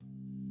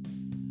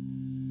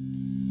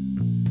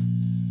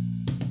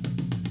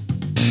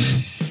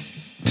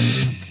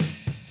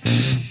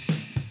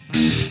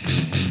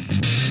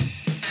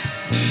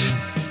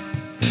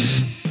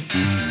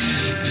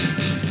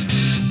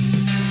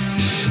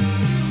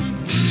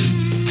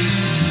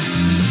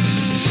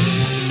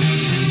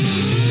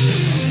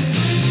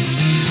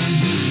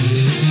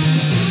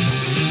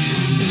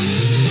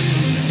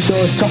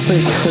The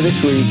topic for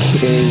this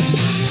week is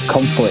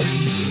conflict.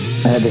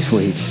 This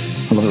week,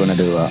 I love it when I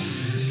do that.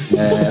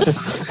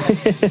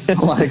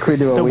 Like we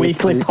do the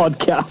weekly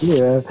podcast.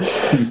 Yeah,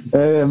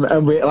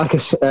 and we, like I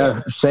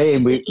was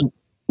saying,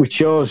 we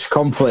chose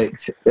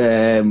conflict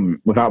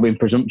without being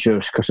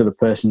presumptuous because of the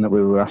person that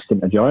we were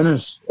asking to join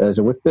us as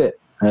a whippet.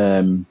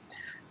 I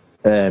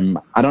don't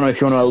know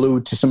if you want to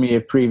allude to some of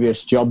your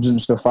previous jobs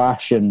and stuff,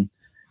 Ash, and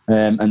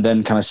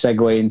then kind of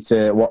segue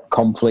into what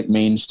conflict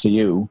means to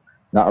you.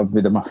 That would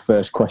be my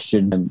first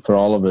question for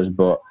all of us,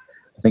 but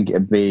I think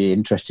it'd be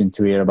interesting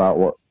to hear about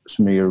what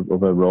some of your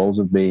other roles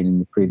have been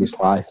in previous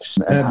lives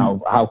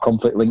and how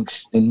conflict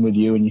links in with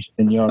you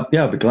and your...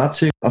 Yeah, I'd be glad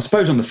to. I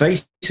suppose on the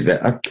face of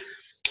it,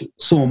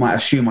 someone might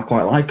assume I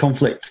quite like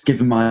conflict,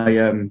 given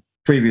my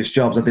previous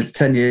jobs. I did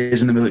 10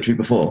 years in the military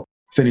before,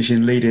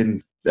 finishing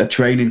leading a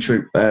training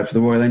troop for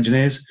the Royal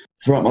Engineers.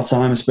 Throughout my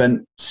time, I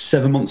spent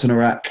 7 months in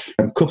Iraq,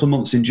 a couple of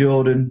months in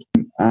Jordan,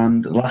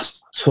 and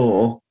last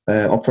tour,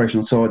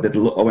 operational tour,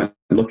 I went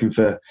looking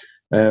for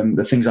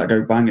the things that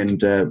go bang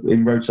and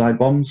in roadside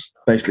bombs,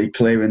 basically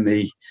clearing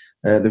the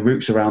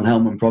routes around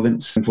Helmand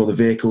province and for the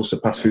vehicles to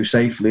pass through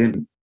safely.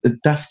 And the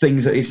daft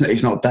things,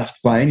 it's not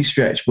daft by any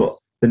stretch, but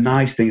the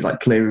nice things like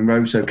clearing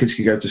roads so kids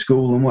could go to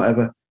school and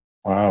whatever.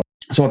 Wow.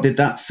 So I did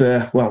that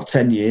for,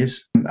 10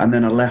 years. And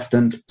then I left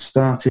and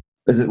started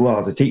as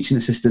a teaching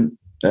assistant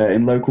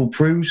in local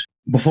PRUs.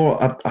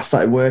 Before I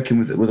started working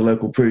with the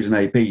local PRUs and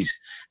APs,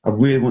 I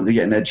really wanted to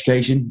get an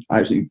education. I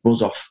absolutely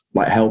buzz off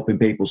like helping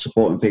people,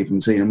 supporting people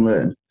and seeing them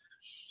learn.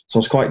 So I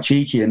was quite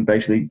cheeky and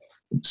basically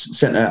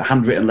sent a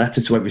handwritten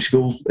letter to every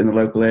school in the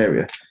local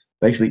area,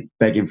 basically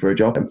begging for a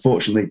job.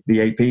 Unfortunately,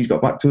 the APs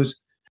got back to us.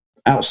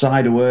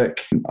 Outside of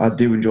work, I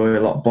do enjoy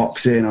a lot of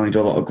boxing. I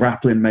enjoy a lot of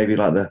grappling, maybe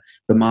like the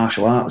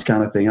martial arts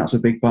kind of thing. That's a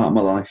big part of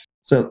my life.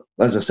 So,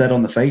 as I said,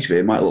 on the face of it,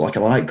 it might look like I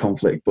like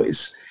conflict, but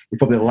it's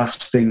probably the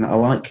last thing that I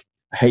like.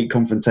 I hate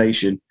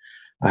confrontation.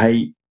 I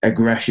hate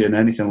aggression,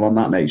 anything along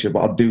that nature,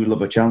 but I do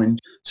love a challenge.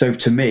 So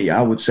to me,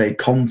 I would say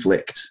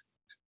conflict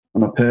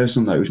on a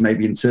personal note is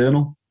maybe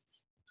internal.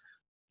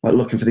 Like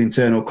looking for the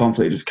internal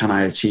conflict of, can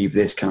I achieve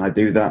this? Can I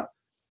do that?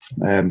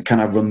 Can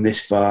I run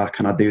this far?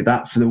 Can I do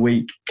that for the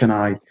week? Can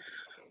I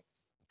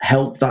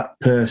help that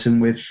person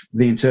with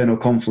the internal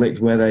conflict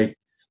where they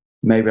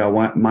maybe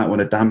might want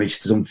to damage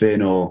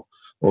something or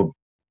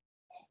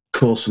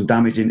cause some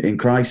damage in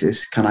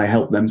crisis? Can I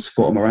help them,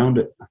 support them around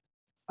it?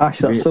 Ash,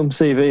 that's some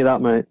CV,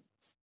 that, mate.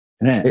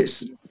 Yeah.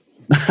 It's.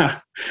 I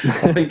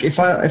think if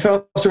I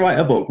was to write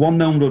a book, one,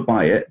 no one would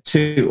buy it.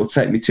 Two, it will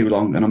take me too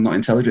long, and I'm not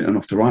intelligent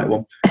enough to write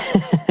one.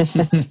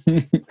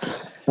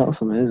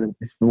 That's amazing.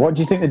 What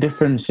do you think the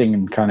difference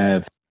in kind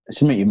of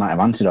something you might have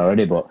answered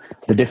already, but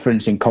the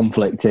difference in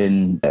conflict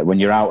in when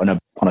you're out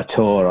on a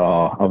tour,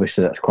 or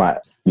obviously that's quite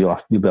you'll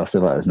be able to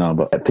let us know,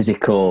 but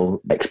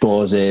physical,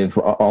 explosive,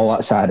 all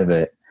that side of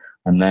it,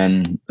 and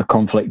then the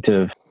conflict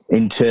of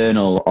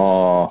internal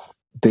or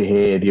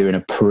behaviour in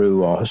a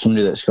PRU or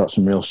somebody that's got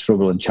some real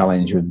struggle and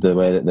challenge with the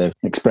way that they're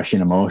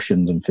expressing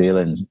emotions and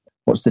feelings.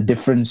 What's the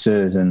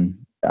differences, and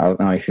I don't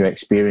know if you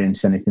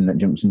experience anything that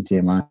jumps into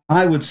your mind.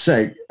 I would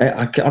say,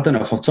 I don't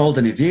know if I've told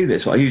any of you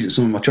this, but I use it in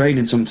some of my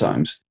training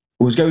sometimes.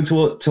 I was going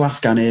to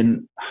Afghan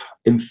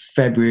in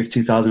February of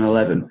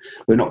 2011.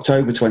 But in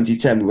October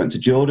 2010, we went to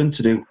Jordan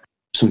to do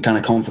some kind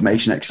of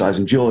confirmation exercise,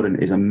 and Jordan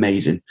is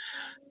amazing.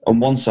 On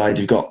one side,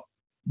 you've got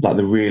like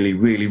the really,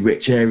 really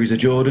rich areas of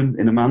Jordan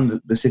in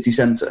Amman, the city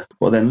centre.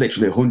 But then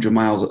literally 100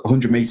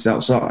 metres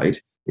outside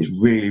is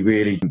really,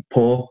 really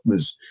poor.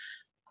 There's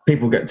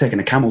people taking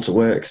a camel to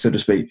work, so to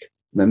speak.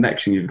 And then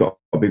next thing you've got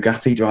a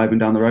Bugatti driving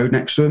down the road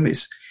next to them.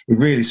 It's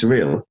really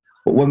surreal.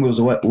 But when we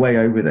was way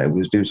over there, we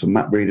was doing some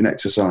map reading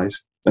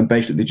exercise. And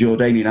basically the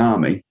Jordanian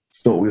army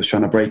thought we was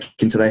trying to break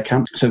into their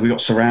camp. So we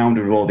got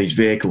surrounded with all these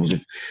vehicles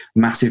with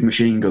massive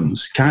machine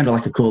guns, kind of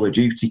like a Call of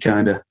Duty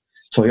kind of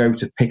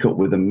Toyota pickup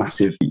with a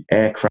massive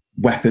aircraft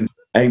weapon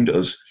aimed at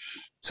us.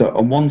 So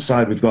on one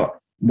side, we've got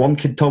one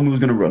kid told me he was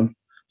going to run.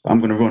 I'm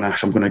going to run,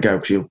 Ash, I'm going to go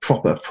because you're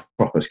proper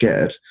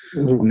scared.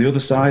 Mm-hmm. On the other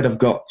side, I've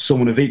got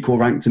someone of equal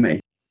rank to me.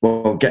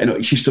 Well, getting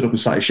up, she stood up and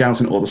started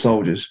shouting at all the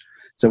soldiers.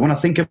 So when I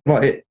think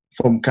about it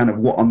from kind of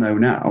what I know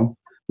now,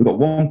 we've got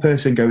one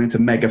person going into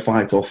mega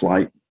fight or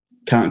flight,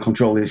 can't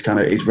control his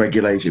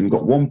regulation. We've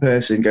got one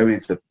person going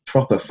into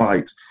proper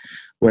fight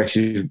where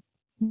she's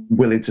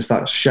willing to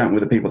start shouting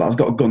with the people that's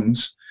got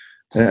guns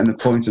and they're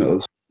pointing at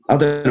us. I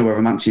don't know whether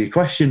I'm answering your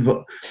question,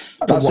 but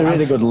that's a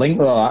really good link,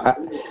 though.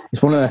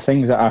 It's one of the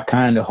things that I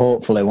kind of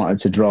hopefully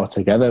wanted to draw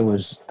together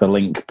was the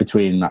link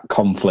between that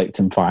conflict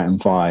and fight and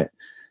flight.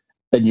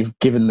 And you've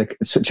given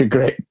such a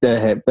great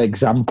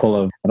example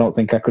of. I don't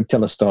think I could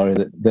tell a story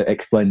that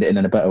explained it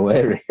in a better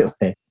way.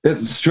 Really,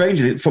 it's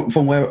strangely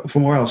from where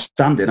I was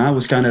standing. I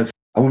was kind of,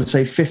 I want to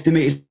say 50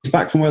 meters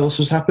back from where this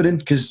was happening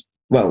because,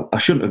 well, I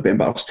shouldn't have been,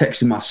 but I was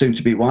texting my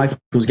soon-to-be wife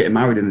who was getting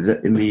married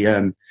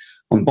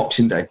on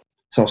Boxing Day.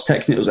 So I was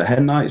texting. It was a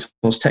hen night. So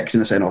I was texting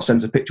her saying, "I'll send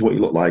us a picture of what you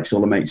look like." So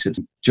all the mates said,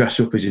 "Dress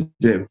up as you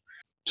do."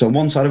 So on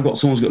one side, I've got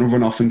someone's going to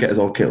run off and get us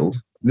all killed.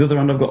 The other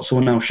hand, I've got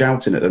someone else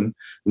shouting at them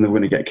and they're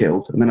going to get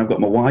killed. And then I've got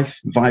my wife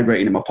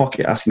vibrating in my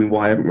pocket asking me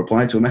why I haven't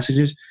replied to her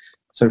messages.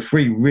 So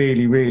 3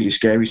 really, really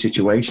scary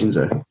situations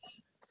there.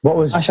 What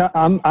was? Ash,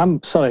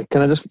 I'm sorry.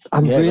 Can I just?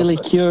 I'm really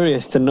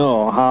curious to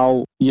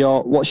know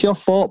what's your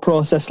thought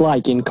process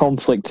like in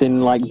conflict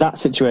in like that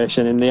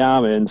situation in the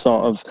army and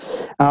sort of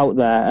out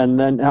there, and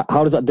then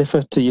how does that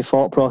differ to your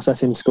thought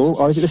process in school,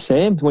 or is it the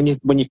same when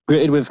you're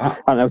greeted with I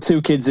don't know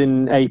 2 kids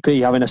in AP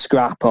having a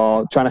scrap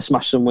or trying to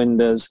smash some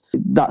windows?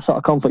 That sort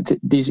of conflict,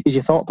 is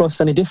your thought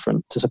process any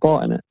different to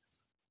supporting it?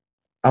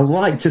 I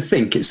like to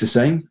think it's the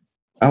same.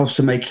 I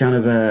also make kind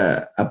of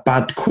a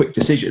bad, quick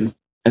decision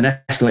and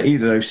escalate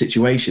either of those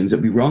situations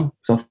that'd be wrong.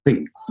 So I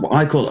think what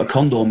I call it a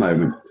condor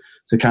moment.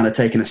 So kind of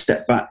taking a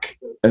step back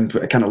and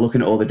kind of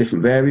looking at all the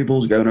different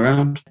variables going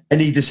around.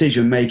 Any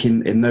decision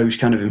making in those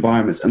kind of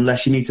environments,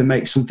 unless you need to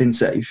make something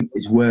safe,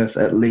 is worth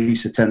at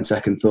least a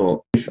 10-second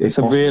thought. It's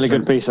a really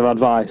good piece of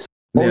advice.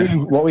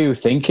 What were you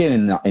thinking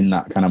in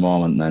that kind of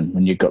moment then,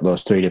 when you got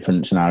those 3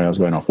 different scenarios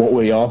going off? What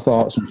were your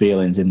thoughts and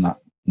feelings in that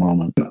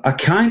moment? I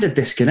kind of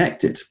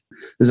disconnected.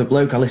 There's a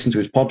bloke I listen to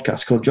his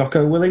podcast called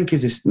Jocko Willink.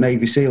 He's this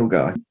Navy SEAL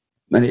guy,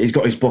 and he's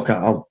got his book.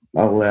 I'll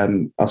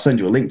send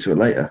you a link to it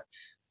later.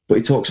 But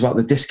he talks about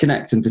the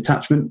disconnect and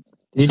detachment.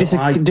 Did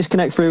you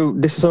disconnect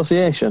through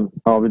disassociation,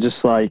 or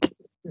just like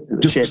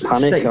just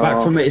panic? Step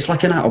back from it. It's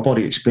like an out of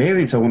body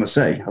experience. I want to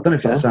say. I don't know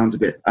if that sounds a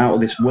bit out of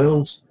this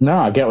world. No,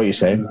 I get what you're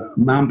saying.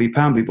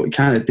 Mamby-pamby, but you're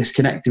kind of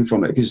disconnecting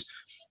from it because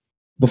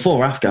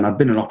before Afghan, I'd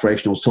been in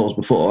operational tours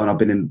before, and I've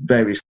been in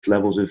various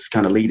levels of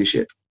kind of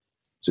leadership.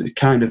 So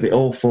it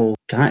all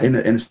in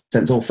a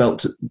sense, all fell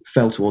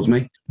towards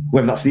me.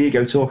 Whether that's the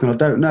ego talking, I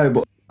don't know.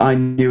 But I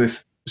knew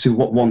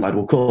what one lad,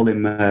 we'll call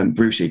him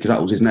Brucey, because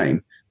that was his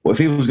name. But if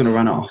he was going to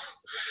run off,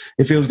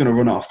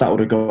 that would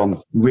have gone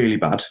really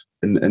bad.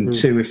 And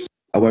 2, if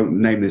I won't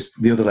name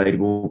the other lady,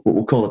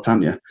 we'll call her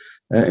Tanya.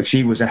 If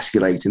she was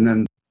escalating,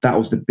 then that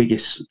was the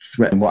biggest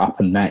threat. And what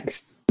happened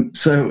next?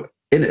 So,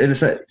 in a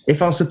sense,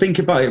 if I was to think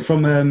about it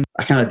from a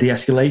kind of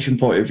de-escalation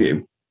point of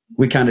view,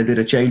 we kind of did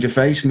a change of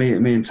face, me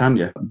and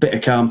Tanya. A bit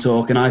of calm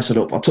talk, and I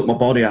took my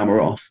body armour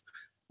off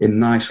in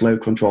nice, slow,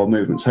 controlled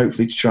movements,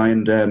 hopefully to try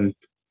and,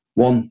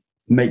 1,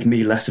 make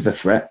me less of a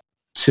threat.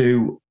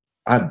 2,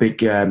 I had a big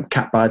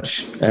cap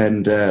badge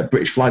and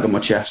British flag on my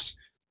chest.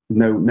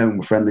 No one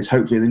were friendlies.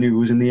 Hopefully they knew who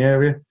was in the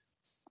area.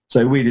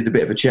 So we did a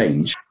bit of a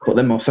change. But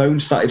then my phone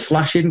started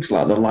flashing, because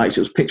like the lights,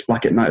 it was pitch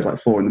black at night. It was like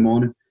 4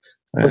 a.m.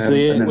 Was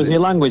the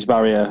language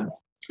barrier?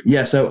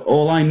 Yeah, so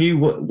all I knew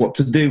what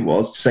to do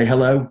was to say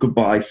hello,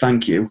 goodbye,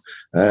 thank you,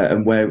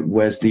 and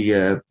where's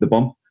the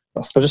bomb? I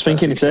was just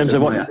thinking in terms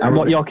of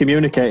what you're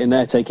communicating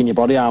there, taking your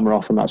body armour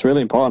off, and that's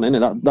really important,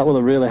 isn't it? That will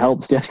have really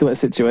helped de-escalate the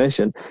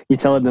situation. You're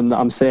telling them that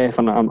I'm safe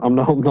and I'm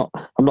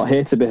not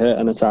here to be hurt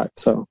and attacked.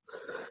 So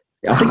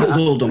I think it was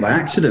all done by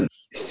accident.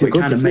 It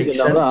kind of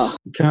makes sense.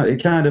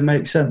 It kind of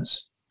makes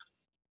sense.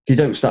 You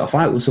don't start a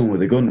fight with someone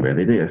with a gun,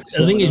 really, do you?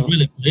 I think it's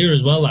really clear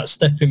as well, that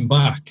stepping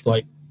back,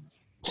 like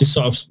to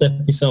sort of step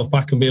yourself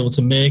back and be able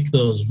to make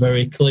those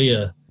very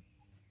clear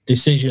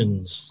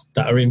decisions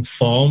that are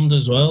informed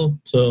as well.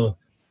 So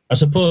I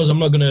suppose I'm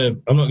not gonna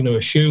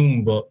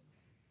assume, but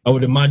I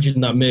would imagine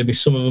that maybe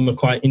some of them are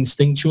quite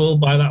instinctual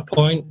by that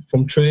point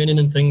from training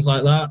and things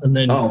like that. And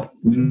then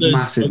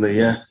massively,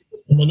 yeah.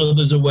 And then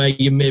others are where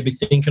you may be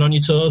thinking on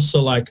your toes.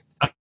 So like,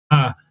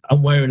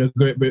 I'm wearing a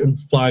Great Britain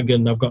flag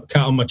and I've got a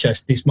cat on my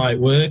chest, this might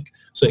work.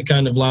 So it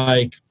kind of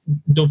like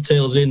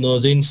dovetails in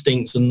those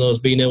instincts and those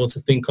being able to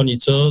think on your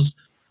toes.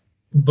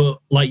 But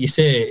like you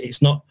say,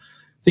 it's not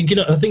thinking.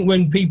 I think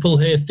when people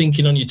hear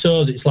thinking on your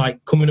toes, it's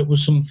like coming up with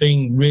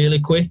something really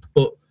quick.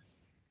 But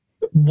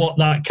what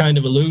that kind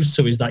of alludes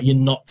to is that you're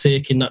not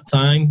taking that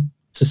time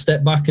to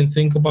step back and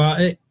think about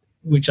it,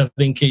 which I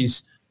think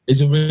is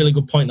a really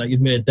good point that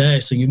you've made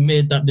there. So you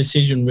made that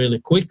decision really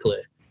quickly,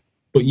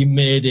 but you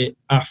made it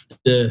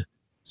after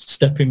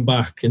stepping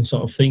back and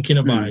sort of thinking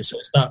about it. So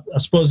it's that, I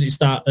suppose it's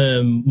that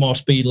more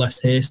speed,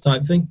 less haste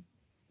type thing.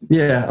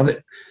 Yeah, I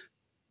think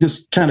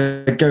just kind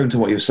of going to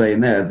what you're saying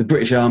there, the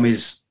British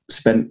Army's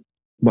spent,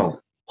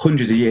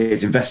 hundreds of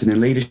years investing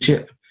in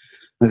leadership.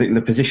 I think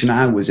the position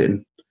I was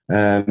in,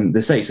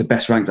 they say it's the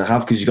best rank to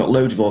have because you've got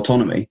loads of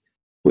autonomy,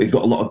 but you've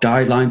got a lot of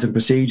guidelines and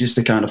procedures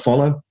to kind of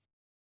follow.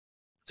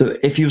 So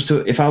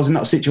if I was in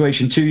that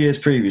situation 2 years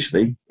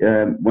previously,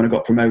 when I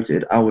got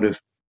promoted, I would have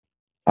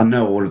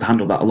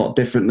handled that a lot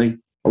differently,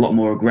 a lot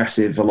more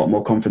aggressive, a lot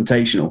more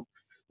confrontational.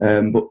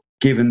 But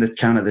given the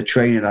kind of the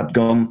training I'd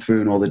gone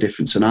through and all the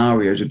different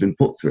scenarios I've been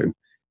put through,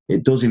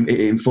 it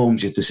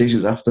informs your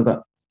decisions after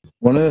that.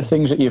 One of the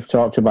things that you've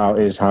talked about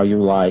is how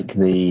you like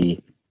the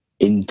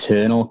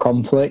internal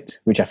conflict,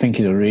 which I think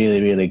is a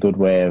really, really good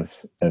way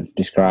of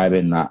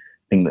describing that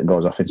thing that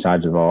goes off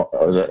inside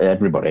of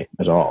everybody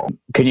as all.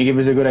 Can you give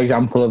us a good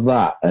example of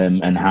that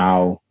and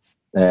how,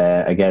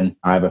 again,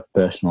 either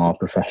personal or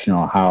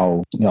professional,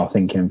 how you're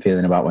thinking and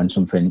feeling about when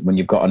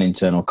you've got an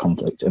internal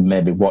conflict and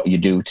maybe what you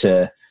do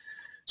to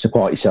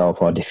support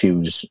yourself or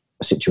diffuse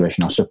a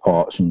situation or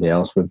support somebody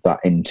else with that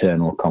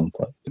internal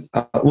conflict?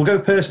 We'll go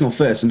personal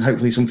first, and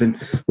hopefully something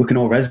we can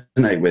all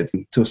resonate with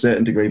to a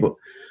certain degree. But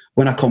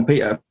when I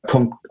compete, I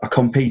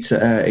compete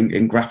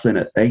in grappling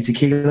at 80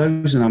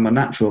 kilos, and I'm a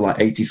natural like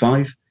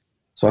 85.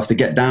 So I have to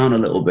get down a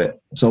little bit.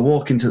 So I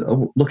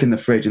look in the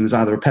fridge, and there's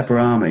either a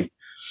pepperami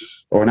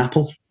or an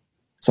apple.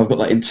 So I've got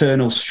that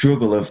internal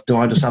struggle of, do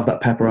I just have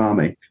that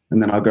pepperami,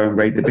 and then I'll go and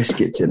raid the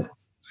biscuits in,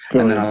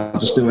 and then I'll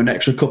just do an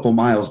extra couple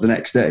miles the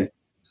next day.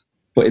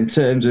 But in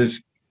terms of,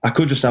 I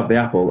could just have the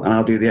apple, and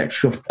I'll do the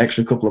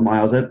extra couple of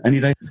miles any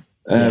day.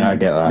 I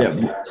get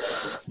that.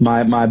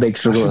 Yeah. My big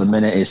struggle at the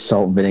minute is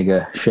salt and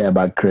vinegar share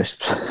bag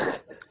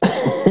crisps.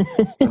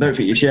 I don't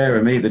think you share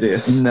them either, do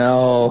you?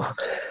 No.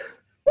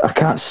 I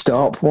can't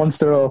stop. Once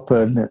they're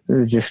open,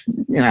 they're just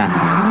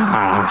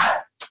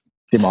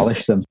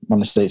demolish them.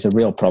 Honestly, it's a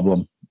real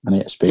problem. I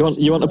need to speak.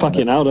 You want to pack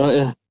it now, don't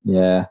you?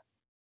 Yeah.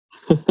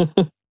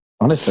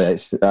 Honestly,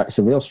 it's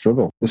a real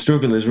struggle. The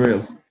struggle is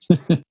real.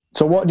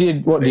 So what do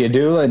you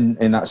do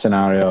in that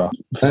scenario?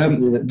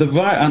 The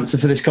right answer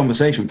for this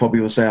conversation probably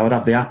will say I would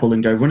have the apple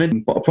and go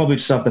running, but I'll probably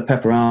just have the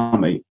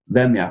pepperami,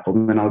 then the apple,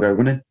 and then I'll go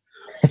running.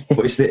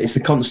 But it's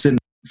the constant.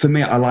 For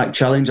me, I like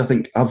challenge. I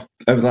think over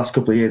the last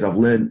couple of years, I've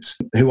learnt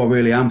who I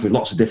really am through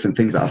lots of different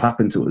things that have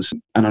happened to us.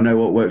 And I know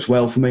what works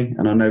well for me.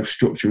 And I know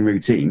structure and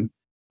routine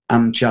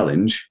and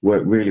challenge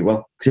work really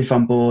well. Because if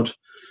I'm bored,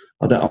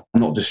 I'm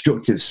not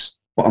destructive,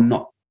 but I'm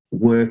not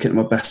working at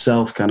my best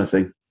self kind of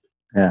thing.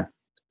 Yeah.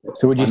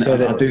 So would you say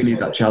that... I do need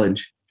that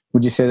challenge.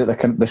 Would you say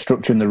that the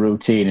structure and the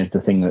routine is the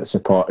thing that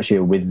supports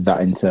you with that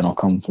internal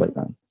conflict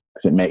then?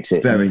 Because it makes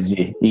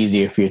it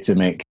easier for you to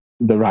make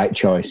the right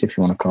choice, if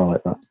you want to call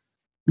it that.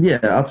 Yeah,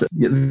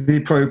 the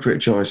appropriate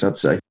choice, I'd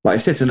say. Like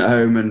sitting at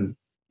home and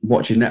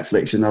watching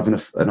Netflix and having a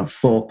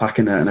 4-pack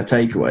and a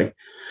takeaway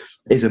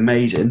is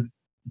amazing.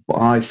 But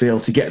I feel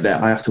to get there,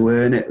 I have to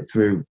earn it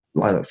through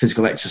like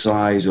physical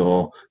exercise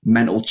or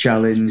mental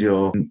challenge,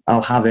 or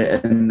I'll have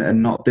it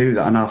and not do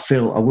that. And I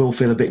will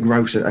feel a bit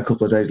gross a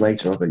couple of days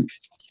later, I think.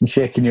 You're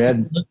shaking your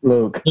head,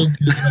 Luke.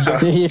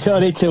 You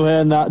don't need to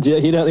earn that.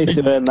 You don't need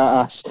to earn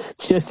that, Ash.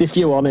 Just if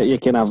you want it, you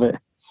can have it.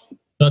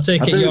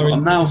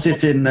 I'm now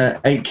sitting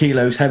 8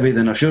 kilos heavier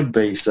than I should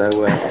be, so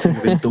I think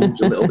I've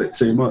indulged a little bit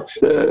too much.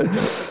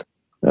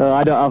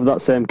 I don't have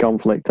that same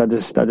conflict. I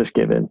just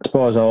give in. I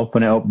suppose I'll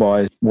open it up,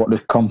 boys. What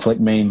does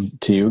conflict mean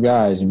to you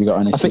guys? Have you got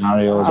any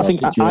scenarios? I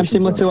think I'm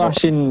similar to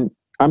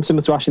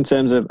Ash in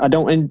terms of I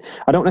don't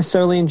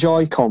necessarily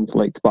enjoy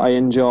conflict, but I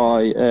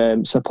enjoy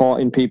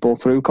supporting people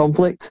through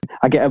conflict.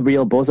 I get a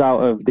real buzz out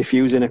of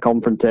diffusing a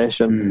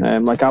confrontation.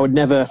 Like I would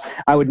never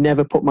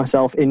put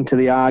myself into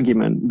the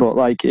argument, but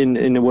like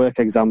in a work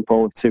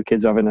example, if two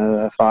kids are having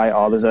a fight,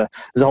 or there's a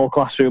whole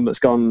classroom that's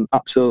gone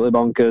absolutely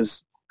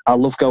bonkers, I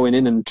love going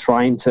in and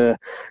trying to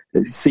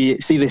see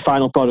the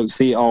final product,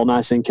 see it all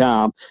nice and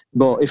calm.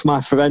 But if my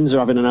friends are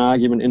having an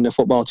argument in the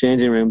football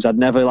changing rooms, I'd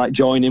never like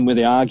join in with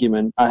the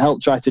argument. I help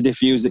try to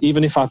diffuse it.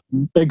 Even if I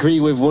agree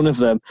with one of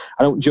them,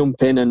 I don't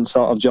jump in and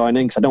sort of join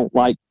in because I don't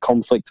like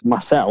conflict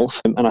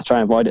myself, and I try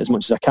and avoid it as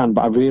much as I can.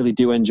 But I really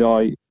do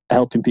enjoy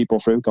helping people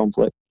through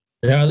conflict.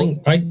 Yeah, I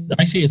think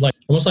I see it as like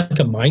almost like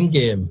a mind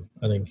game,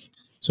 I think.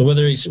 So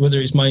whether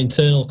it's my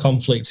internal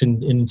conflicts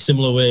in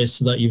similar ways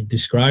to that you've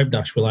described,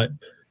 Ash, with like,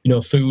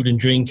 food and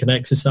drink and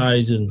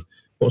exercise and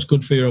what's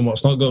good for you and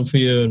what's not good for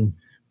you, and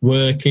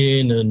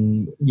working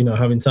and,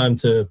 having time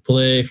to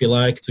play, if you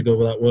like, to go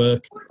with that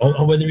work.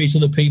 Or whether it's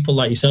other people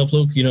like yourself,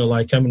 Luke,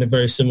 like I'm in a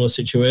very similar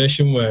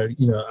situation where,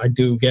 I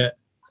do get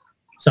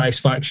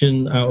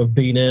satisfaction out of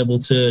being able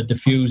to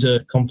diffuse a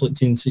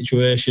conflicting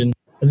situation.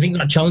 I think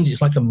that challenge,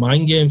 it's like a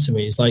mind game to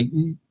me. It's like,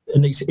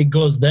 and it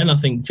goes then, I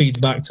think, feeds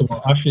back to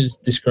what Ash has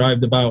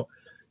described about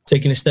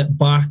taking a step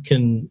back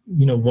and,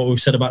 what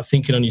we've said about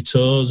thinking on your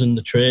toes and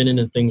the training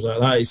and things like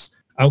that. It's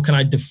how can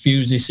I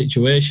diffuse this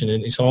situation?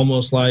 And it's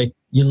almost like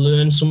you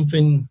learn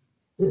something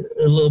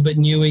a little bit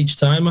new each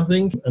time, I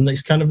think. And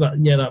it's kind of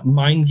that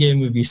mind game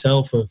with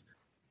yourself of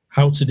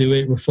how to do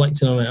it,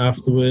 reflecting on it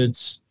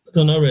afterwards. I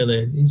don't know,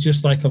 really. It's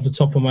just like off the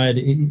top of my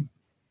head,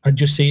 I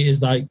just see it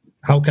as like,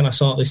 how can I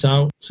sort this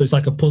out? So it's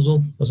like a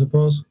puzzle, I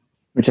suppose.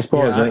 Which I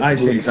suppose I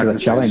see exactly the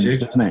challenge,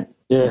 doesn't it?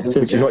 Yeah,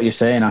 which is what you're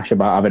saying, Ash,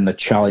 about having the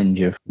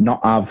challenge of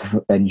not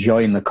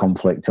enjoying the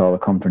conflict or the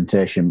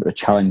confrontation, but the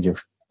challenge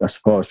of, I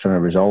suppose, trying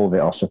to resolve it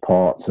or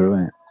support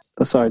through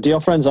it. Sorry, do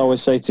your friends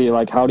always say to you,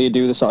 like, how do you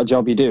do the sort of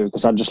job you do?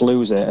 Because I'd just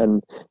lose it.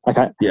 And like,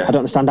 I don't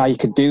understand how you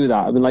could do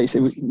that. I mean, like,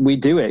 we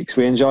do it because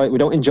we enjoy it. We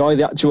don't enjoy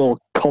the actual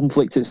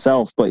conflict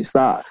itself, but it's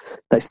that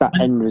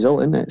end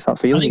result, isn't it? It's that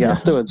feeling you get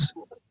afterwards.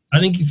 I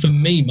think for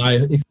me,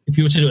 if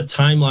you were to do a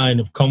timeline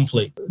of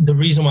conflict, the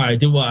reason why I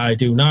do what I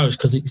do now is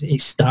because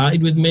it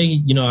started with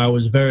me. I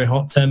was very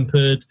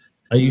hot-tempered.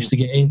 I used to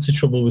get into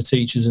trouble with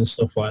teachers and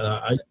stuff like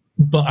that.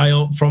 But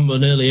from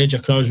an early age, I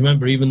can always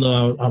remember, even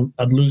though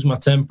I'd lose my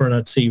temper and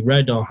I'd see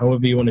red, or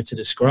however you wanted to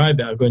describe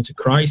it, I'd go into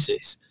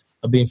crisis.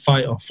 I'd be in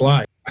fight or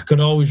flight. I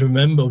could always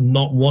remember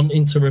not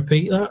wanting to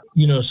repeat that.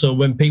 So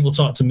when people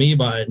talk to me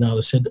about it now,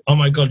 they said, "Oh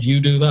my God, you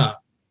do that."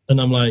 And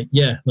I'm like,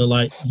 yeah. They're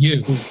like,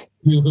 you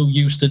who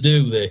used to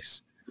do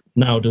this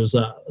now does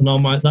that.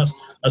 And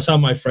that's how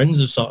my friends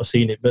have sort of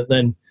seen it. But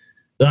then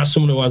that's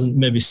someone who hasn't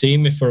maybe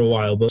seen me for a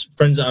while, but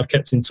friends that I've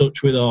kept in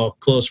touch with, or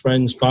close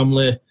friends,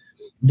 family,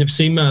 they've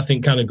seen me, I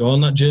think, kind of go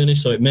on that journey,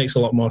 so it makes a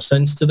lot more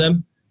sense to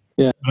them.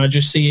 Yeah. And I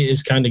just see it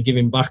as kind of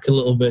giving back a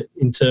little bit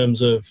in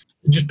terms of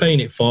just paying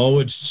it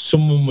forward.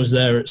 Someone was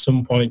there at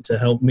some point to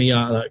help me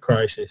out of that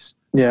crisis.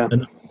 Yeah.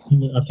 And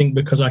I think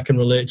because I can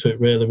relate to it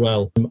really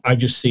well, I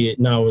just see it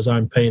now as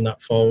I'm paying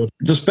that forward.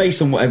 Just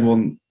based on what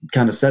everyone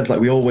kind of says,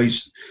 like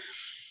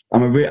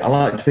I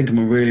like to think I'm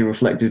a really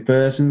reflective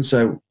person,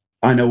 so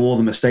I know all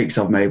the mistakes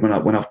I've made when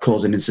I've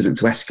caused an incident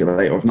to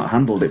escalate or I've not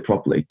handled it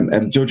properly.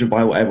 And judging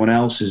by what everyone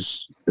else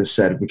has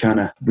said,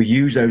 we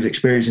use those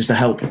experiences to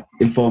help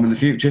inform in the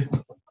future.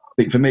 I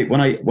think for me, when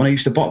I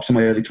used to box in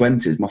my early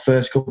 20s, my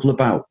first couple of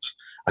bouts,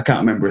 I can't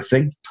remember a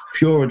thing.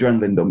 Pure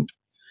adrenaline dump.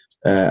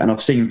 And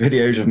I've seen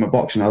videos of my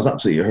boxing. I was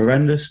absolutely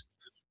horrendous.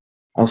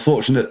 I was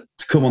fortunate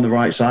to come on the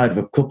right side of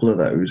a couple of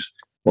those.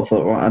 I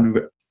thought,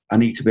 right, I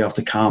need to be able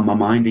to calm my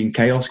mind in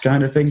chaos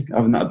kind of thing,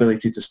 having that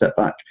ability to step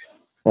back.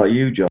 Like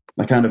you, John,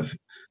 I don't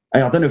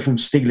know if I'm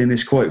stealing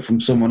this quote from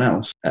someone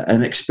else.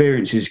 An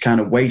experience is kind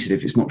of wasted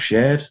if it's not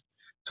shared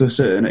to a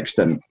certain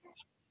extent.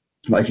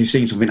 Like if you've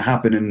seen something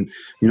happen and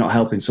you're not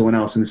helping someone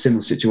else in a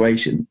similar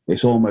situation,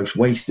 it's almost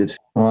wasted.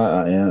 I like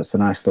that, yeah. It's a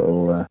nice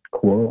little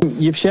quote.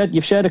 You've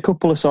shared a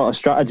couple of sort of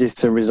strategies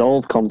to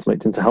resolve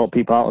conflict and to help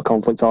people out of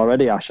conflict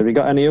already, Ash. Have you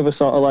got any other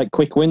sort of like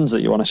quick wins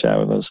that you want to share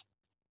with us?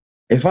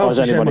 If I was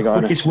to share my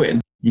quickest win,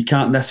 you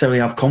can't necessarily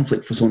have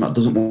conflict for someone that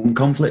doesn't want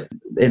conflict.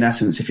 In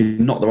essence, if you're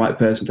not the right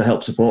person to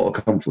help support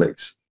a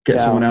conflict,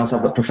 get someone else,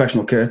 have that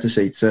professional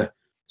courtesy to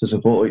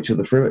support each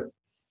other through it.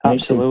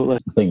 Absolutely.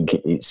 I think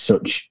it's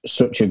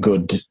such a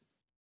good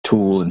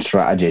tool and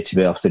strategy to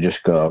be able to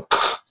just go,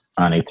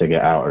 I need to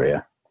get out of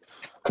here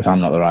because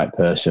I'm not the right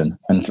person.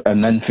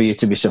 And then for you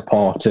to be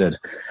supported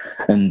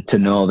and to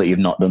know that you've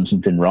not done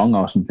something wrong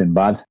or something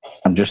bad.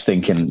 I'm just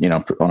thinking,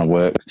 on a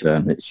work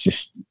term, it's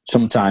just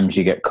sometimes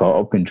you get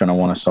caught up in trying to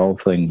want to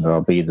solve things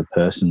or be the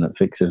person that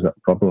fixes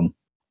that problem.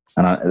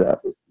 And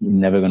you're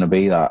never going to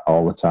be that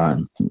all the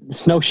time.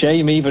 It's no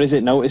shame either, is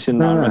it, noticing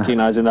that and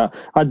recognising that?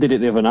 I did it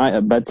the other night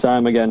at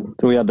bedtime again.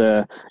 We had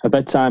a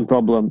bedtime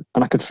problem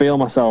and I could feel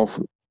myself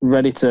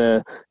ready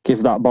to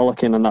give that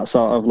bollocking and that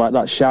sort of like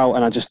that shout,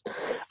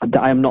 and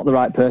I am not the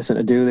right person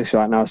to do this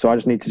right now, so I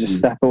just need to just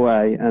step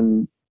away,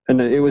 and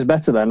it was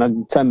better then. I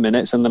had 10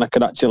 minutes and then I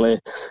could actually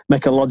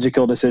make a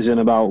logical decision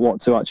about what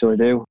to actually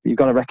do. You've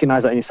got to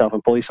recognise that in yourself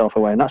and pull yourself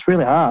away, and that's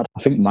really hard.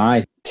 I think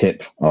my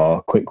tip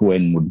or quick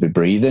win would be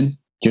breathing,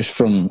 just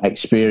from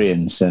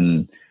experience,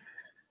 and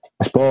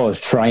I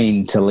suppose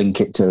trying to link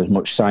it to as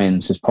much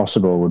science as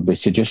possible would be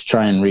to just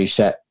try and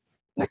reset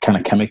the kind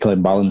of chemical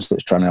imbalance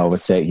that's trying to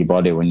overtake your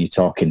body when you're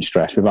talking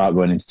stress, without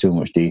going into too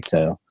much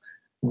detail.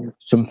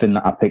 Something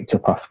that I picked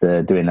up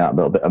after doing that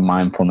little bit of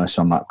mindfulness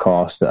on that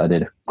course that I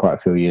did quite a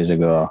few years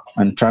ago,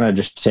 and trying to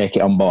just take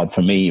it on board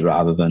for me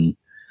rather than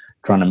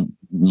trying to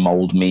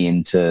mould me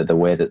into the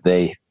way that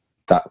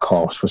that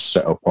course was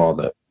set up or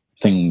that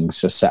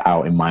things are set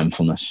out in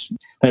mindfulness. If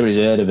anybody's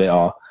heard of it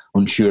or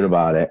unsure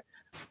about it,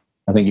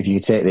 I think if you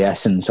take the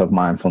essence of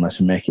mindfulness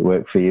and make it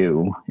work for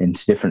you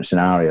into different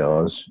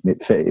scenarios,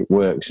 it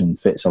works and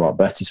fits a lot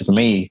better. So for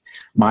me,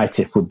 my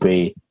tip would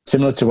be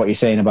similar to what you're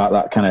saying about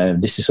that kind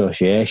of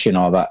disassociation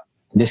or that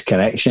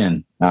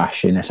disconnection,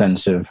 Ash, in a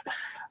sense of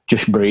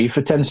just breathe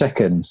for 10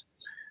 seconds.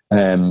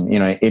 And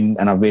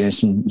I've been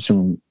in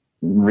some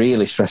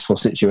really stressful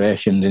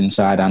situations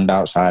inside and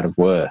outside of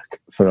work.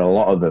 For a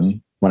lot of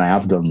them, when I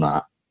have done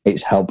that,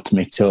 it's helped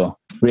me to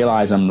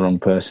realise I'm the wrong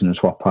person and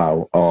swap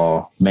out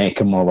or make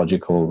a more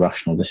logical,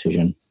 rational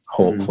decision,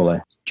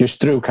 hopefully.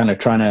 Just through kind of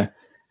trying to...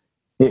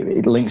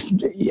 It links...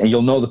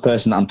 You'll know the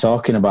person that I'm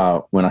talking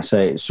about when I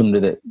say it's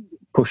somebody that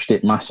pushed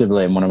it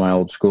massively in one of my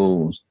old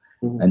schools,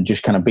 and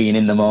just kind of being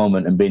in the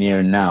moment and being here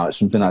and now. It's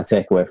something I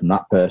take away from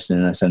that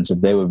person in a sense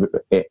of they were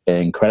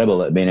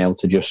incredible at being able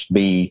to just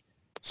be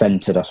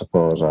centred, I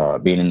suppose, or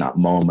being in that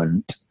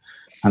moment.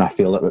 And I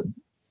feel that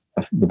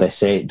they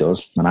say it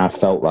does, and I've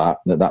felt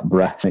that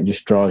breath, it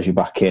just draws you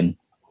back in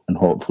and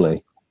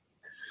hopefully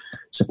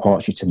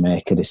supports you to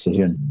make a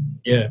decision.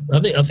 Yeah,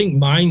 I think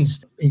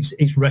mine's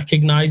it's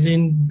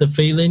recognising the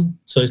feeling.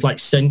 So it's like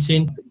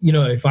sensing,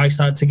 if I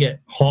start to get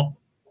hot,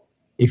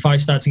 if I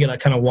start to get that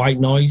kind of white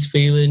noise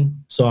feeling,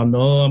 so I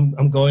know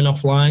I'm going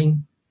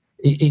offline,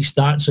 it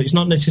starts. So it's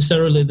not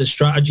necessarily the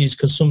strategies,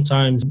 because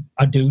sometimes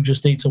I do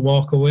just need to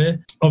walk away.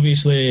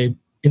 Obviously,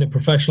 in a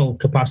professional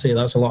capacity,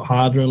 that's a lot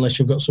harder unless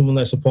you've got someone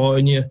there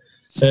supporting you.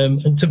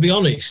 And to be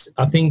honest,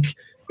 I think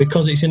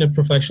because it's in a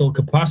professional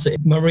capacity,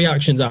 my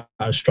reactions are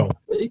strong.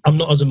 I'm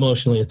not as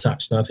emotionally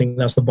attached. And I think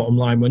that's the bottom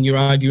line. When you're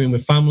arguing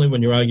with family,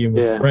 when you're arguing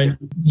with a friend,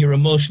 you're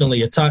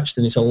emotionally attached,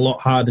 and it's a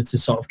lot harder to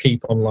sort of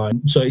keep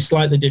online. So it's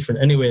slightly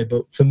different anyway.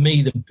 But for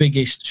me, the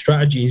biggest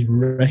strategy is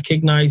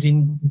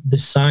recognizing the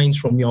signs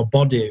from your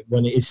body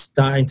when it is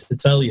starting to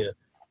tell you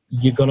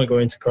you're going to go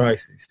into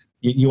crisis.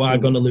 You are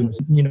going to lose,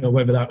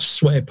 whether that's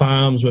sweaty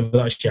palms, whether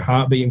that's your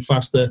heart beating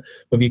faster,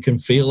 whether you can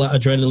feel that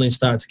adrenaline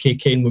start to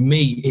kick in. With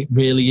me, it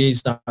really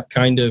is that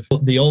kind of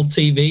the old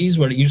TVs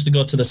where it used to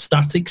go to the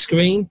static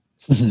screen,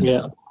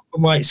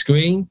 white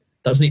screen.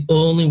 That's the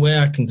only way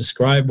I can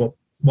describe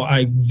what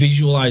I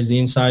visualize the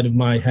inside of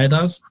my head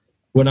as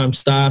when I'm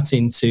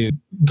starting to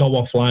go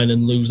offline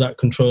and lose that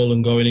control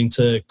and going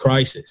into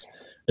crisis.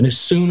 And as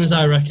soon as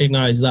I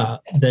recognize that,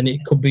 then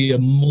it could be a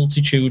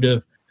multitude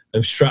of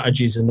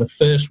strategies. And the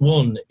first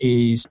one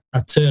is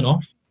I turn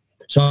off.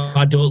 So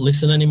I don't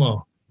listen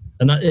anymore.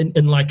 And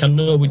I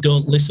know we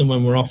don't listen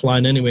when we're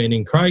offline anyway and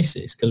in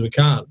crisis because we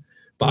can't.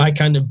 But I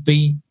kind of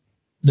beat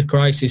the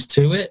crisis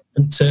to it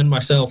and turn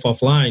myself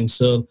offline.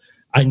 So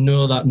I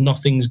know that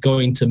nothing's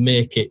going to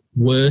make it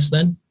worse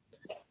then.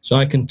 So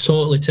I can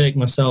totally take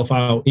myself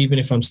out even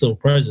if I'm still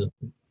present.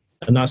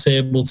 And that's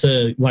able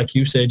to, like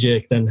you say,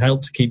 Jake, then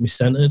help to keep me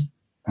centered.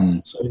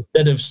 So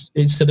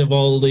instead of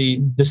all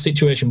the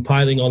situation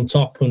piling on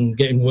top and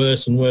getting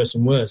worse and worse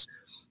and worse,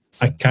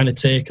 I kind of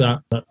take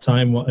that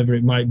time, whatever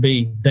it might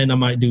be. Then I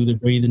might do the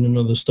breathing and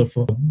other stuff,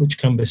 which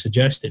can be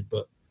suggested.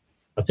 But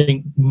I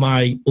think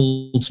my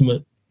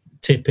ultimate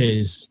tip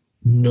is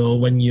know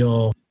when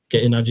you're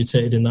getting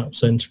agitated in that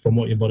sense from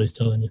what your body's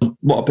telling you.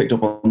 What I picked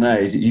up on there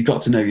is that you've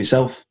got to know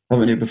yourself,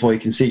 haven't you, before you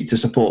can seek to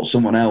support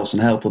someone else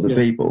and help other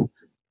people.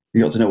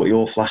 You've got to know what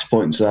your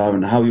flashpoints are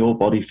and how your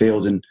body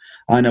feels. And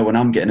I know when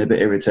I'm getting a bit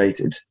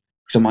irritated,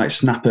 because I might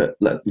snap at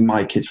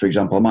my kids, for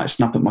example, I might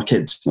snap at my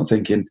kids. I'm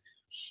thinking,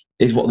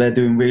 is what they're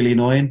doing really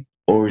annoying?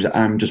 Or is it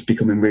I'm just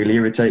becoming really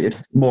irritated?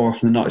 More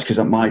often than not, it's because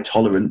my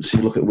tolerance,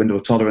 you look at the window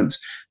of tolerance,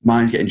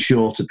 mine's getting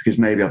shorter because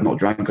maybe I've not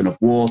drank enough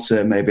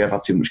water, maybe I've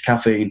had too much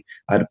caffeine,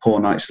 I had a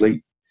poor night's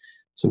sleep.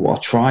 So what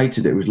I try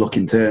to do is look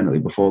internally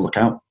before I look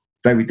out.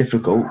 Very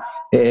difficult.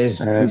 It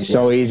is. It's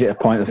so easy to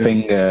point the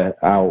finger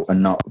out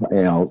and not,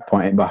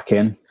 point it back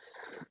in.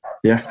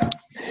 Yeah. I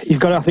think you've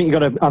got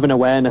to have an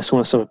awareness.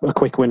 A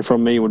quick win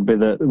from me would be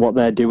that what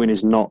they're doing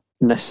is not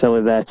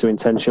necessarily there to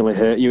intentionally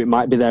hurt you. It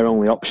might be their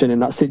only option in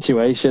that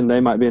situation. They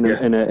might be in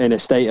a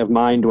state of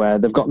mind where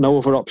they've got no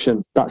other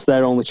option. That's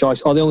their only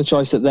choice, or the only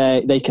choice that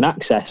they can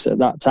access at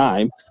that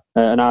time.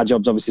 And our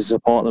job's obviously to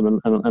support them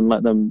and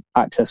let them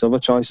access other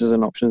choices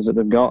and options that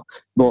they've got.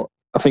 But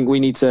I think we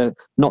need to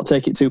not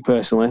take it too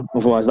personally,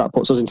 otherwise that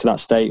puts us into that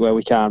state where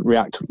we can't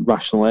react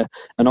rationally.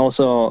 And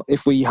also,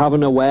 if we have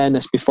an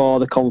awareness before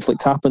the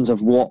conflict happens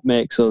of what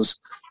makes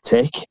us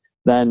tick,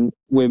 then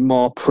we're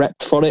more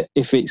prepped for it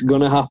if it's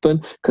going to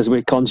happen, because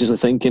we're consciously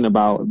thinking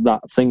about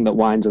that thing that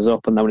winds us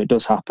up. And then when it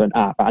does happen,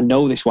 I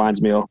know this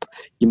winds me up,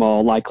 you're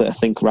more likely to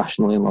think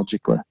rationally and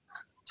logically.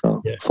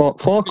 So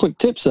four quick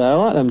tips there. I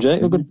like them,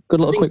 Jake. Good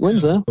little quick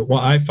wins there. But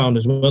what I found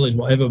as well is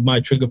whatever my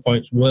trigger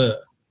points were,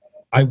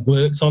 I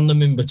worked on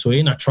them in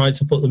between. I tried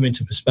to put them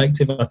into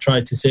perspective. I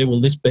tried to say,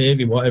 well, this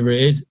behaviour, whatever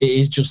it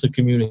is just a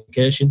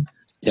communication.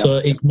 Yep. So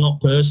it's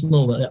not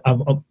personal. That I've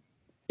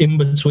in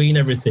between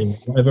everything,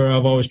 whatever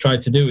I've always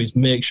tried to do is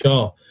make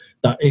sure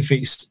that if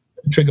it's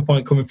a trigger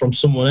point coming from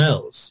someone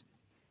else,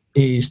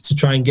 is to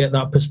try and get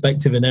that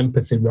perspective and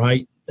empathy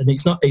right. And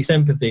it's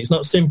empathy. It's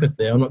not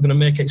sympathy. I'm not going to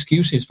make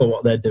excuses for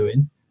what they're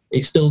doing.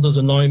 It still does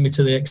annoy me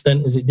to the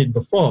extent as it did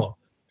before.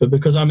 But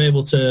because I'm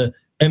able to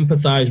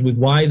empathise with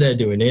why they're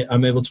doing it,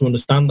 I'm able to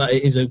understand that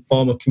it is a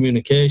form of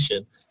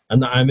communication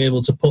and that I'm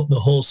able to put the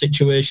whole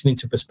situation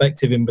into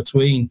perspective in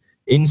between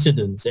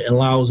incidents. It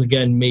allows,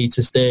 again, me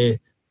to stay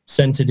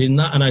centred in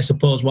that. And I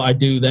suppose what I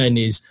do then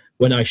is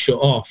when I shut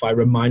off, I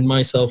remind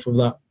myself of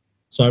that.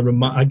 So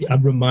I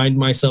remind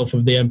myself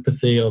of the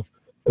empathy of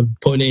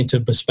putting it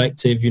into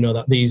perspective,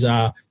 that these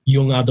are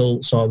young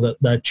adults or that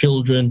they're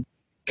children.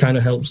 Kind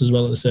of helps as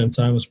well at the same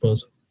time, I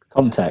suppose.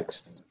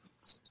 Context.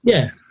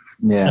 Yeah,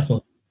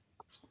 definitely.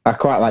 I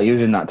quite like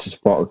using that to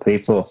support the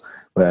people,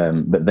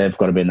 but they've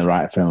got to be in the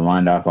right frame of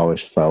mind. I've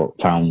always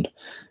found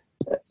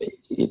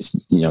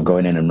it's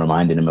going in and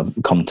reminding them of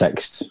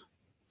context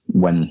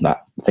when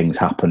that thing's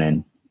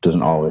happening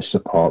doesn't always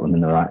support them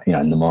in the right,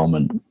 in the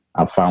moment.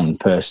 I've found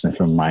personally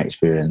from my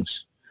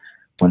experience,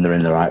 when they're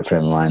in the right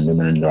frame of mind and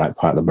they're in the right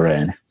part of the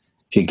brain,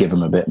 if you give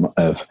them a bit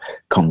of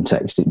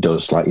context, it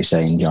does, like you're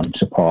saying, John,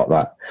 support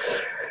that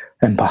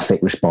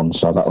empathic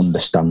response or that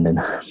understanding.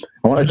 I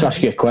wanted to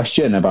ask you a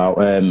question about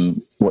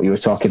what you were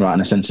talking about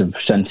in a sense of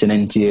sensing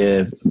into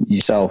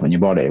yourself and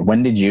your body.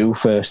 When did you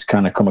first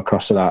kind of come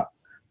across that,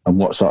 and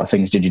what sort of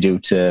things did you do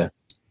to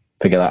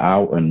figure that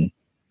out? And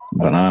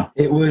I don't know.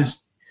 It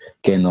was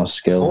gain those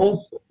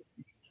skills.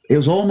 It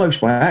was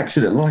almost by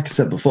accident. Like I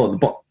said before,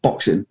 the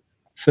boxing,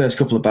 first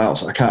couple of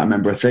bouts, I can't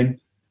remember a thing.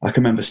 I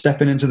can remember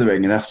stepping into the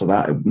ring, and after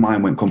that,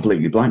 mine went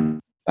completely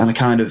blank. And I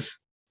kind of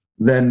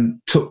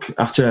then took,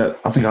 after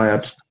I think I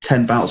had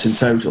 10 bouts in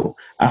total,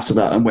 after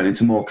that, and went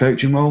into more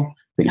coaching role.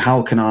 I think,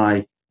 how can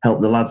I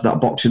help the lads that are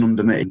boxing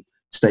under me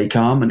stay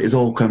calm? And it's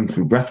all come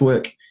through breath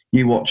work.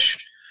 You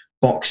watch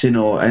boxing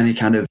or any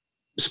kind of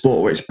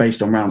sport where it's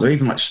based on rounds, or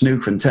even like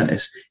snooker and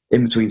tennis,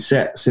 in between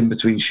sets, in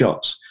between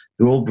shots,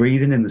 they're all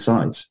breathing in the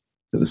sides,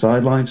 at the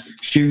sidelines.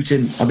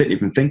 Shooting, I didn't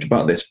even think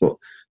about this, but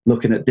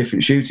looking at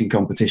different shooting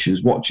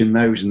competitions, watching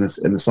those in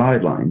the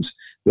sidelines,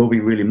 they'll be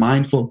really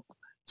mindful.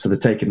 So they're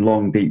taking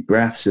long, deep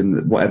breaths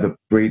and whatever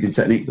breathing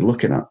technique they're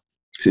looking at.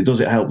 So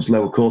it helps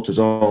lower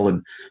cortisol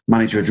and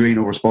manage your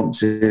adrenal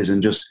responses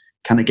and just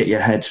kind of get your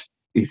head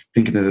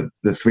thinking of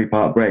the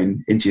 3-part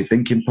brain into your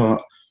thinking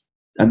part.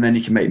 And then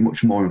you can make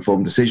much more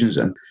informed decisions.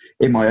 And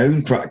in my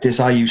own practice,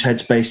 I use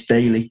Headspace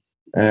daily,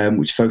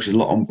 which focuses a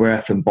lot on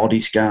breath and body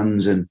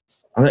scans. And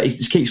it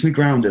just keeps me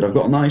grounded. I've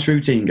got a nice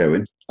routine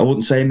going. I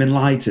wouldn't say I'm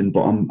enlightened,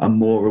 but I'm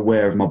more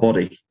aware of my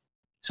body.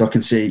 So I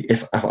can see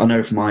if I know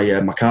if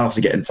my calves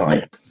are getting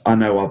tight. I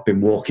know I've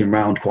been walking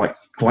around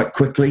quite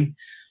quickly.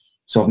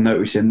 So I'm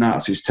noticing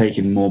that. So it's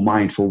taking more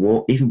mindful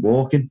walk, even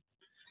walking.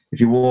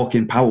 If you're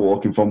walking, power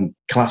walking from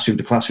classroom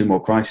to classroom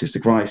or crisis to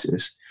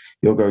crisis,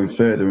 you're going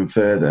further and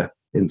further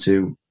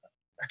into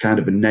a kind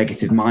of a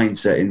negative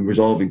mindset in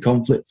resolving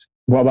conflict.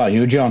 What about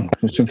you, John?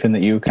 Was something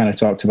that you kind of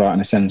talked about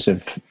in a sense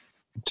of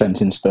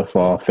sensing stuff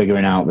or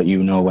figuring out that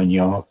you know when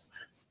you're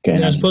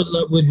getting... Yeah, I suppose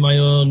that with my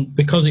own,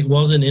 because it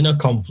wasn't in a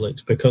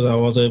conflict, because I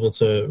was able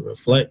to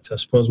reflect, I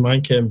suppose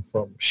mine came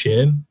from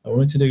shame. I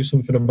wanted to do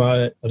something about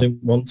it. I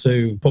didn't want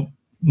to put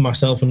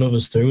myself and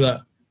others through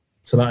that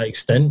to that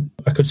extent.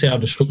 I could say how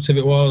destructive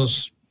it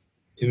was.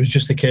 It was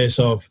just a case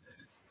of,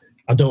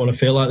 I don't want to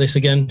feel like this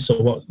again,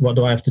 so what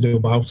do I have to do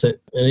about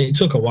it? And it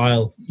took a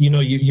while.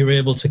 You're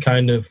able to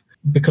kind of,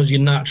 because you're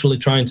naturally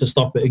trying to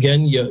stop it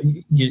again,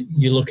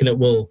 you're looking at,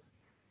 well,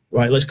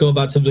 right, let's go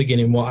back to the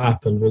beginning. What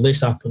happened? Well,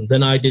 this happened.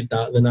 Then I did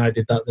that. Then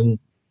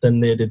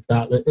they did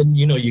that. And,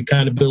 you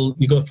kind of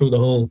you go through the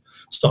whole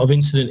sort of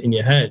incident in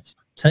your head.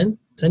 10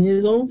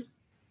 years old?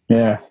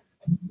 Yeah.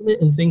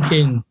 And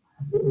thinking,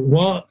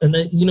 what? And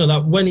then,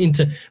 that went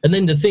into, and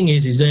then the thing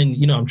is then,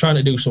 I'm trying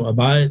to do something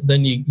about it.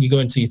 Then you go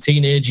into your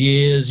teenage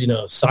years,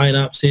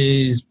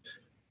 synapses,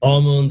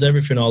 hormones,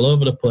 everything all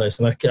over the place.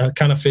 And I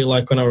kind of feel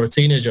like when I was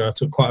a teenager, I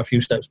took quite a few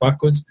steps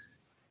backwards,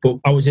 but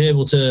I was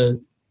able to,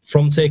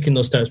 from taking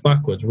those steps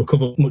backwards,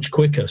 recover much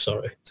quicker,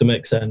 to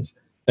make sense,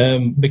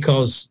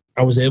 because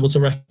I was able to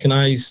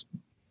recognize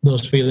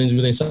those feelings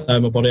within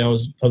inside my body. I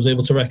was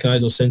able to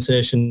recognize those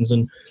sensations,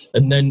 and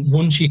then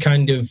once you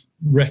kind of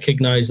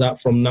recognize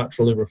that from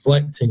naturally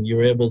reflecting,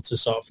 you're able to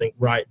sort of think,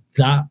 right,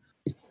 that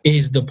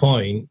is the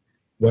point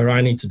where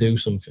I need to do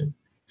something.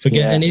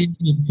 Forget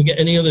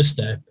any other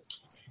step.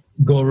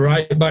 Go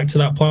right back to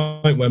that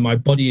point where my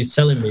body is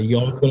telling me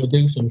you're going to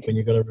do something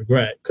you're going to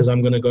regret because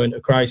I'm going to go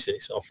into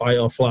crisis or fight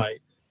or flight.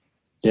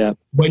 Yeah.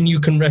 When you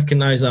can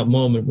recognize that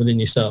moment within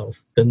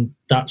yourself, then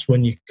that's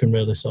when you can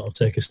really sort of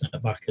take a step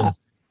back. And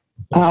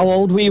how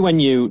old were you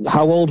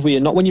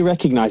not when you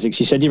recognize it?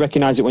 Because you said you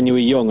recognized it when you were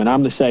young, and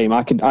I'm the same.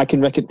 I get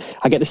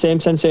the same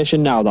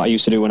sensation now that I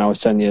used to do when I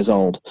was 10 years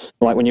old.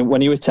 Like when you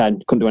were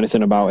 10, couldn't do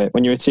anything about it.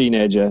 When you were a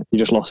teenager, you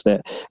just lost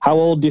it. How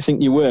old do you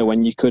think you were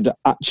when you could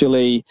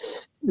actually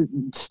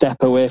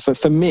step away?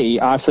 For me,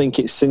 I think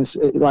it's since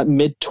like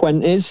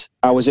mid-20s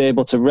I was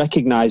able to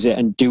recognize it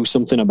and do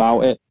something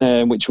about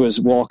it, which was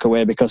walk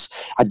away, because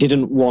I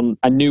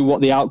knew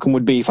what the outcome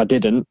would be if I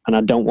didn't, and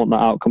I don't want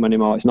that outcome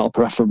anymore. It's not a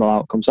preferable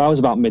outcome. So I was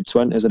about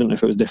mid-20s. I don't know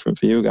if it was different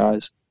for you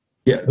guys.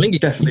 Yeah, I think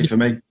definitely for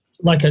me.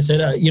 Like I said,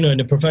 in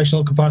a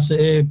professional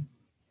capacity,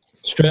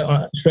 straight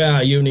out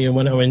of uni, and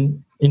when I went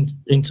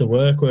into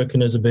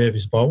working as a behaviour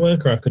support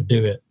worker, I could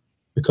do it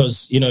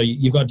because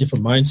you've got a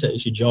different mindset.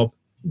 It's your job.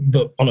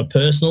 But on a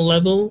personal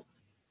level,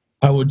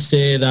 I would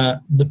say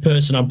that the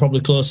person I'm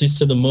probably closest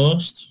to the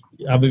most,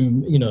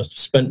 having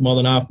spent more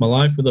than half my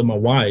life with her, my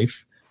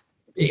wife,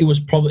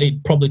 it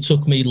probably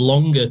took me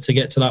longer to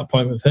get to that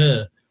point with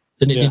her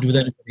than it did with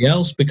anybody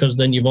else, because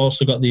then you've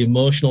also got the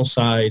emotional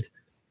side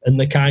and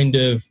the kind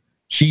of,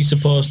 she's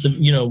supposed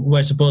to,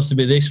 we're supposed to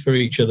be this for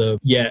each other,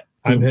 yet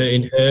I'm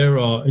hurting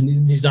her,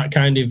 and there's that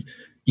kind of,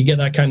 you get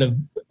that kind of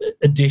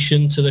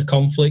addition to the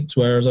conflict,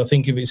 whereas I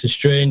think if it's a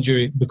stranger,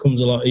 it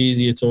becomes a lot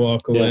easier to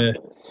walk away.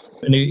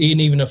 And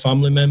even a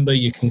family member,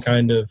 you can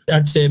kind of,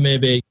 I'd say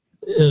maybe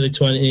early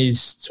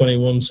 20s,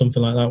 21,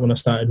 something like that, when I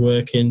started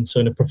working. So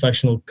in a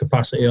professional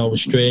capacity, I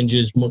was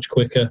strangers much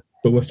quicker.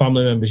 But with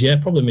family members,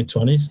 probably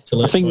mid-20s to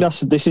late. I think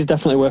this is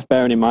definitely worth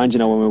bearing in mind,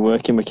 when we're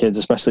working with kids,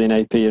 especially in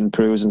AP and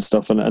PRUs and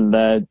stuff, and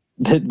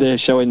they're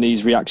showing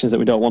these reactions that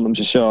we don't want them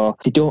to show.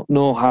 They don't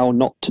know how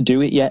not to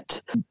do it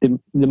yet. They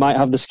might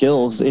have the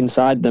skills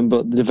inside them,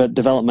 but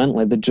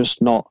developmentally, they're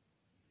just not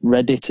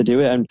ready to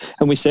do it. And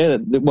we say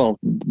that,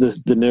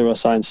 the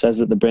neuroscience says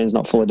that the brain's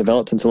not fully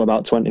developed until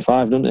about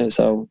 25, doesn't it?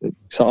 So it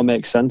sort of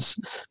makes sense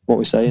what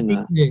we're saying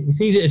there.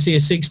 It's easy to see a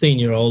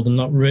 16-year-old and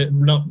not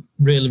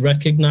really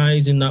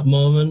recognise in that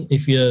moment,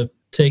 if you're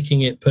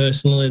taking it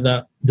personally,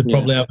 that they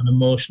probably have an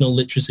emotional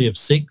literacy of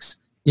 6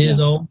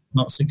 years old,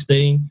 not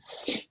 16.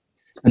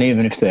 And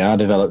even if they are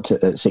developed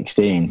at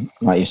 16,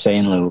 like you're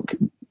saying, Luke,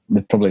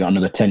 they've probably got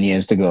another 10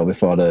 years to go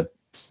before they're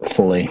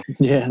fully...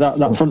 Yeah,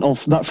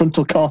 that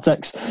frontal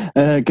cortex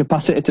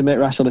capacity to make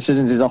rational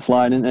decisions is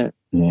offline, isn't it?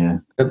 Yeah.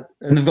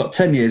 And they've got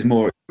 10 years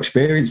more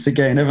experience to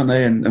gain, haven't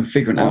they? And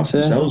figuring it out for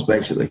themselves,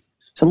 basically.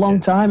 It's a long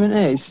time, isn't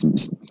it?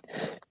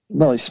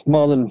 It's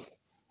more than...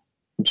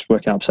 I'm just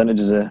working out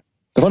percentages here.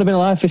 I've only been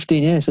alive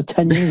 15 years, so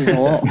 10 years is a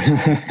lot.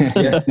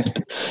 Yeah.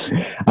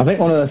 I think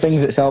one of the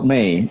things that's helped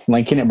me,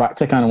 linking it back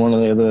to kind of one of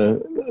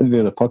the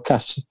other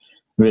podcasts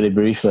really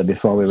briefly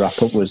before we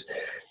wrap up, was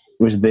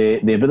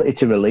the ability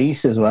to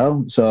release as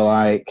well. So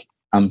like,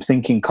 I'm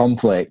thinking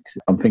conflict,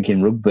 I'm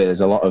thinking rugby,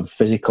 there's a lot of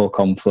physical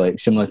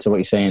conflict, similar to what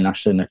you're saying,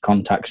 Ashley, in a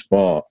contact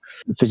sport,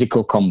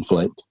 physical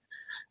conflict.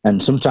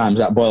 And sometimes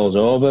that boils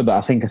over, but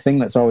I think a thing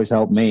that's always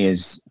helped me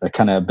is a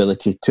kind of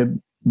ability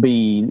to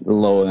be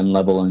low and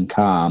level and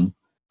calm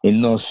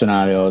in those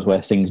scenarios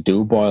where things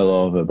do boil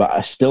over. But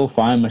I still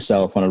find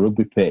myself on a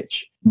rugby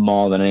pitch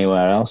more than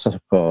anywhere else, I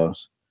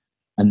suppose,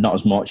 and not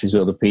as much as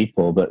other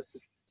people, but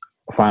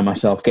I find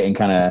myself getting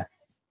kind of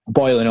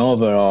boiling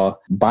over or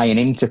buying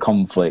into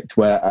conflict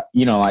where,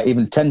 you know, like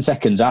even 10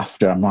 seconds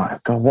after, I'm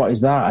like, God, what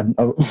is that?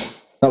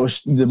 That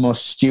was the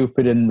most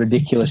stupid and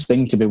ridiculous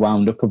thing to be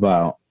wound up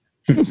about.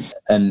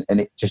 and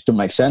it just doesn't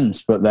make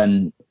sense. But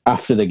then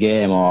after the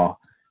game or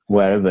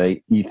wherever,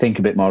 you think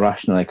a bit more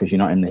rationally because you're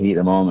not in the heat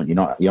of the moment. You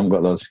haven't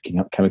got those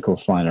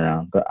chemicals flying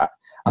around. But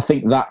I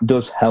think that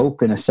does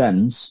help in a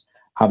sense,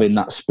 having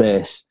that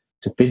space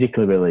to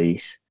physically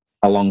release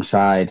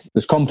alongside.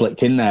 There's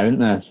conflict in there, isn't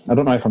there? I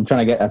don't know if I'm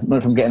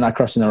getting that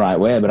across in the right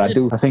way, but I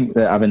think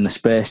that having the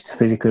space to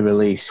physically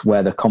release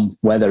where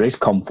there is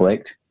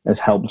conflict has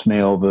helped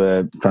me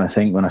over. Trying to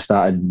think, when I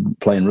started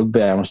playing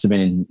rugby, I must have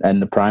been in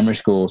the primary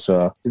school,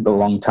 so a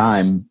long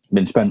time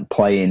been spent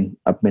playing.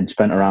 I've been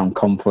spent around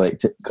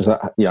conflict because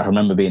I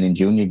remember being in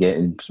junior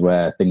games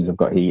where things have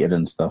got heated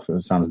and stuff.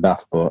 It sounds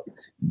daft, but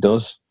it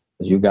does,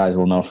 as you guys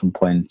will know from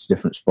playing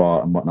different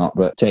sport and whatnot.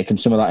 But taking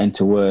some of that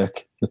into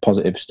work, the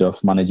positive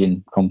stuff,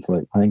 managing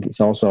conflict, I think it's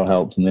also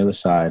helped on the other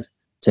side,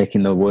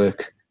 taking the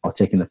work or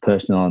taking the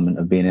personal element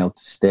of being able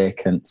to stay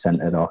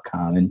centered or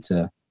calm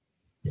into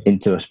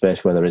a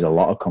space where there is a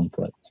lot of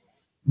conflict.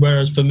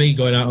 Whereas for me,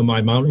 going out on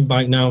my mountain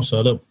bike now, so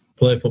I don't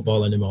play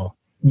football anymore,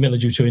 mainly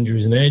due to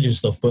injuries and age and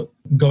stuff, but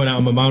going out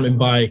on my mountain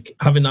bike,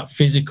 having that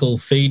physical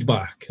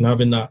feedback and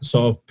having that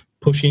sort of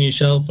pushing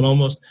yourself and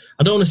almost,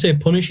 I don't want to say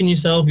punishing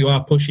yourself, you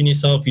are pushing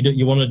yourself,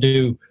 you want to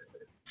do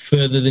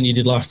further than you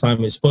did last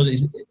time, I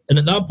suppose. And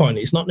at that point,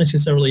 it's not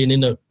necessarily an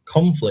inner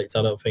conflict,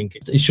 I don't think.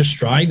 It's just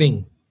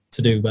striving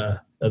to do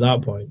better at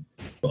that point.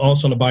 But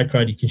also on a bike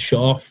ride, you can shut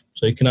off.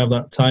 So you can have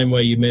that time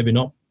where you're maybe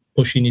not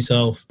pushing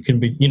yourself. You can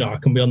be, I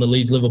can be on the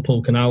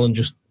Leeds-Liverpool Canal and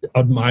just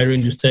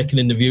admiring, just taking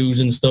in the views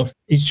and stuff.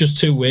 It's just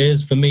two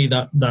ways. For me,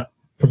 that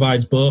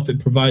provides both. It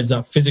provides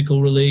that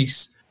physical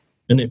release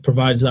and it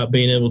provides that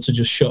being able to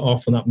just shut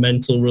off and that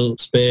mental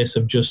space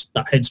of just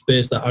that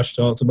headspace that Ash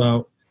talked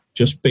about,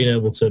 just being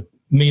able to,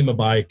 me and my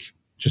bike,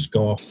 just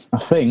go off. I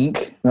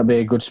think that'd be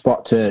a good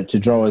spot to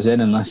draw us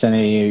in, unless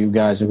any of you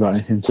guys have got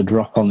anything to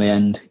drop on the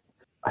end.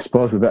 I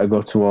suppose we better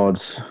go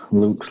towards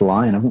Luke's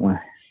line, haven't we?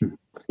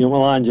 You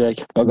want my line,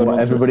 Jake? What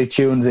everybody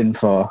tunes in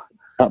for.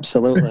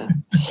 Absolutely.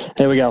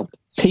 Here we go.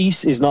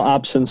 Peace is not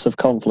absence of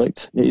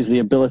conflict. It is the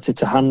ability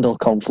to handle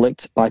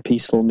conflict by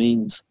peaceful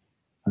means.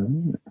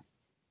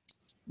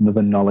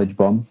 Another knowledge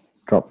bomb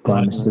dropped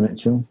by Mr.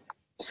 Mitchell.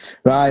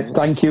 Right,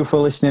 thank you for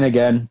listening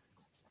again.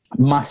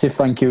 Massive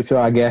thank you to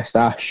our guest,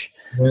 Ash.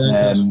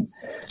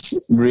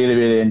 Really,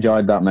 really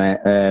enjoyed that, mate.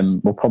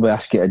 We'll probably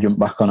ask you to jump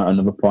back on at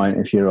another point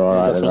if you're all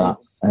right with that.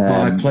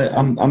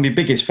 I'm your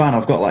biggest fan.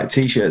 I've got like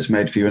T-shirts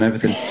made for you and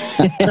everything.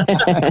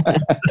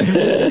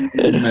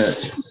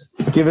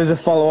 Give us a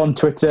follow on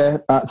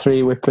Twitter at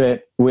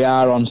 3Whippet. We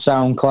are on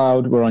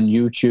SoundCloud, we're on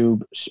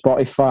YouTube,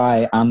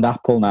 Spotify and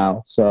Apple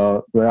now.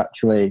 So we're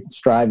actually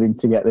striving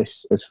to get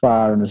this as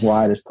far and as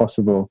wide as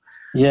possible.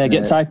 Yeah,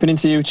 get typing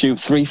into YouTube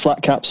 3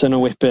 flat caps and a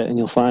whippet and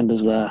you'll find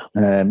us there.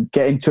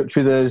 Get in touch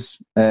with us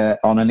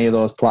on any of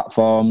those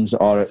platforms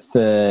or at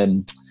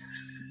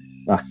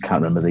I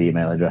can't remember the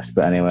email address,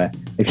 but anyway,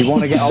 if you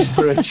want to get on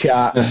for a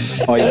chat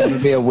or you want to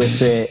be a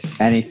whippet,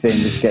 anything,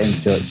 just get in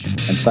touch.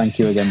 And thank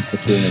you again for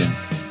tuning in.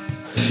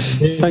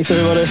 Thanks,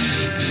 everybody.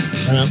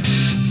 Bye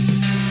now.